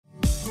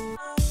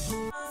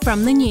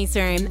From the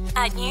newsroom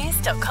at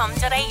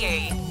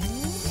news.com.au.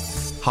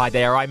 Hi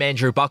there, I'm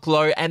Andrew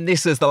Bucklow, and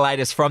this is the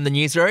latest from the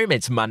newsroom.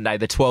 It's Monday,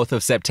 the 12th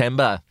of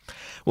September.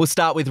 We'll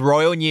start with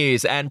royal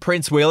news, and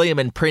Prince William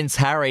and Prince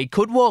Harry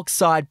could walk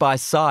side by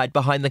side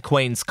behind the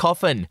Queen's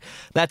coffin.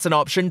 That's an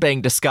option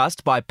being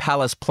discussed by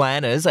palace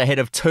planners ahead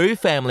of two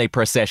family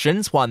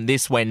processions, one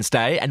this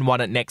Wednesday and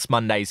one at next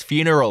Monday's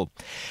funeral.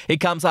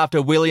 It comes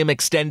after William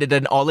extended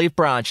an olive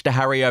branch to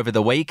Harry over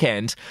the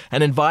weekend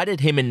and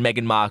invited him and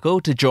Meghan Markle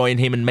to join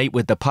him and meet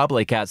with the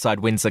public outside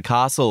Windsor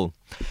Castle.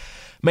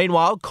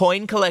 Meanwhile,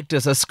 coin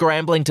collectors are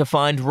scrambling to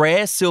find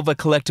rare silver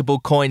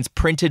collectible coins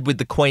printed with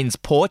the Queen's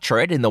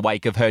portrait in the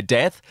wake of her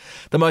death.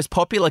 The most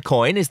popular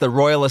coin is the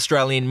Royal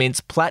Australian Mint's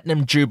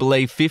Platinum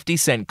Jubilee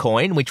 50-cent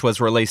coin, which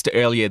was released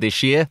earlier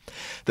this year.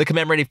 The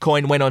commemorative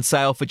coin went on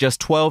sale for just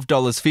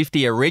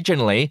 $12.50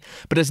 originally,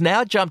 but has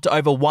now jumped to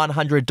over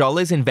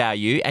 $100 in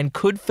value and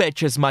could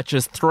fetch as much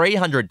as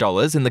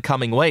 $300 in the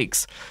coming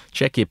weeks.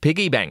 Check your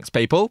piggy banks,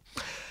 people.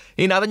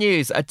 In other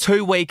news, a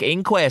 2-week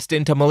inquest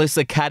into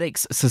Melissa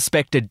Caddick's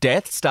suspected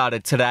death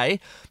started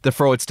today. The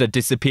fraudster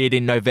disappeared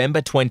in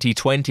November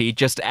 2020,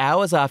 just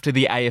hours after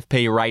the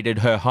AFP raided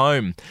her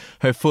home.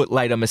 Her foot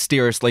later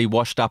mysteriously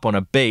washed up on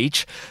a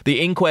beach. The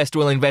inquest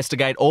will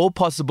investigate all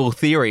possible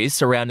theories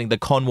surrounding the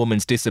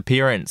conwoman's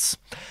disappearance.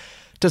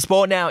 To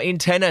sport now, in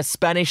tennis,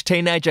 Spanish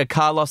teenager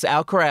Carlos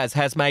Alcaraz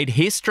has made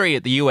history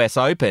at the US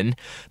Open.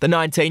 The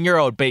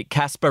 19-year-old beat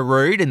Casper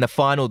Ruud in the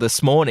final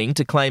this morning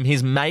to claim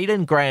his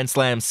maiden Grand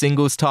Slam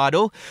singles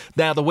title.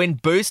 Now, the win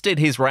boosted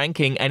his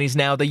ranking and is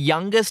now the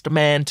youngest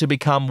man to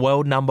become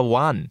world number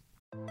one.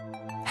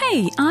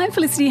 Hey, I'm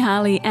Felicity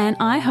Harley and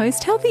I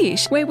host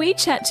Healthyish, where we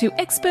chat to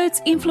experts,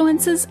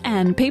 influencers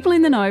and people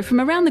in the know from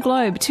around the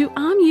globe to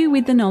arm you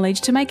with the knowledge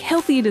to make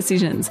healthier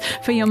decisions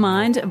for your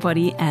mind,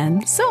 body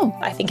and soul.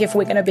 I think if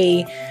we're going to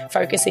be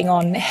focusing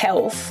on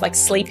health, like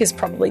sleep is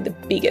probably the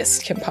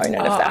biggest component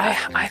of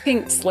that. I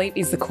think sleep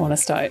is the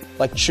cornerstone.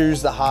 Like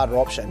choose the harder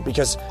option,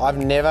 because I've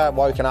never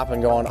woken up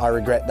and gone, I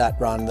regret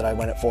that run that I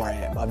went at 4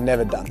 a.m. I've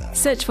never done that.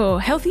 Search for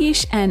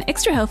Healthyish and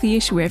Extra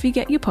Healthyish wherever you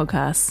get your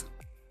podcasts.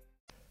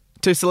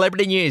 To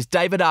celebrity news,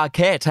 David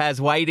Arquette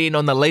has weighed in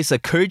on the Lisa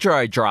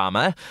Kudrow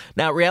drama.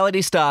 Now,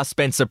 reality star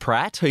Spencer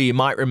Pratt, who you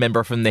might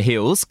remember from The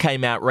Hills,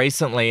 came out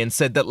recently and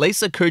said that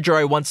Lisa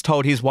Kudrow once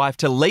told his wife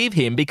to leave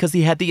him because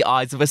he had the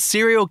eyes of a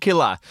serial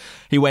killer.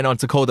 He went on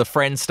to call the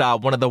Friends star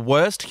one of the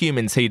worst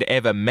humans he'd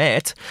ever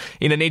met.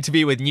 In an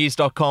interview with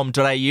news.com.au,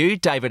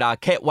 David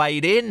Arquette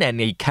weighed in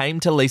and he came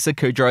to Lisa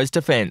Kudrow's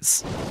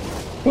defence.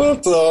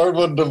 That's a hard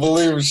one to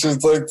believe.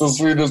 She's like the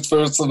sweetest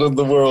person in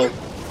the world.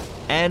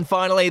 And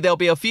finally, there'll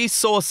be a few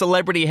sore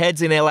celebrity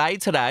heads in LA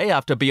today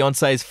after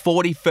Beyoncé's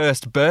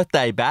 41st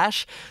birthday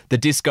bash. The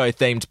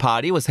disco-themed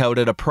party was held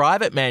at a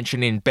private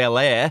mansion in Bel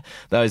Air.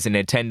 Those in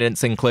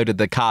attendance included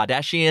the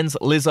Kardashians,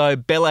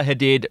 Lizzo, Bella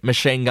Hadid,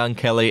 Machine Gun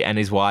Kelly and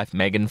his wife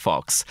Megan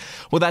Fox.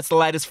 Well, that's the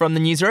latest from the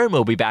newsroom.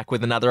 We'll be back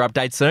with another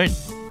update soon.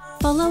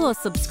 Follow or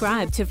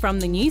subscribe to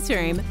From the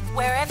Newsroom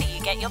wherever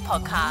you get your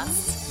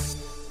podcasts.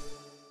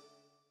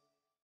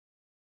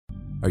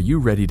 Are you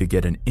ready to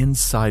get an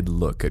inside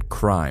look at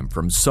crime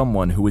from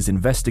someone who has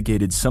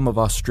investigated some of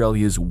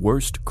Australia's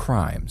worst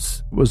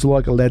crimes? It was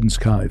like Aladdin's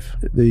Cave.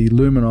 The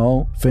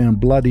luminol found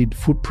bloodied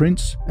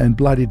footprints and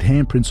bloodied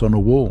handprints on a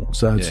wall,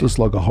 so it's just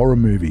like a horror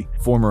movie.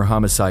 Former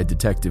homicide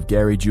detective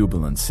Gary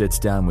Jubilant sits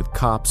down with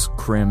cops,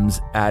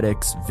 crims,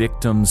 addicts,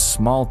 victims,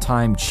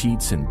 small-time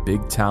cheats, and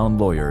big-town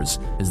lawyers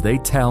as they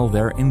tell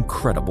their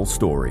incredible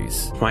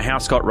stories. My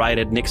house got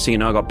raided. Next thing you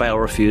know, I got bail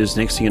refused.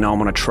 Next thing you know,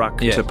 I'm on a truck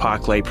to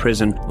Parklea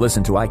Prison.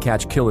 Listen to I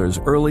Catch Killers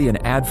early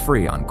and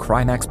ad-free on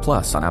Crimex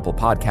Plus on Apple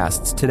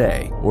Podcasts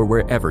today or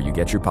wherever you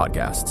get your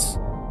podcasts.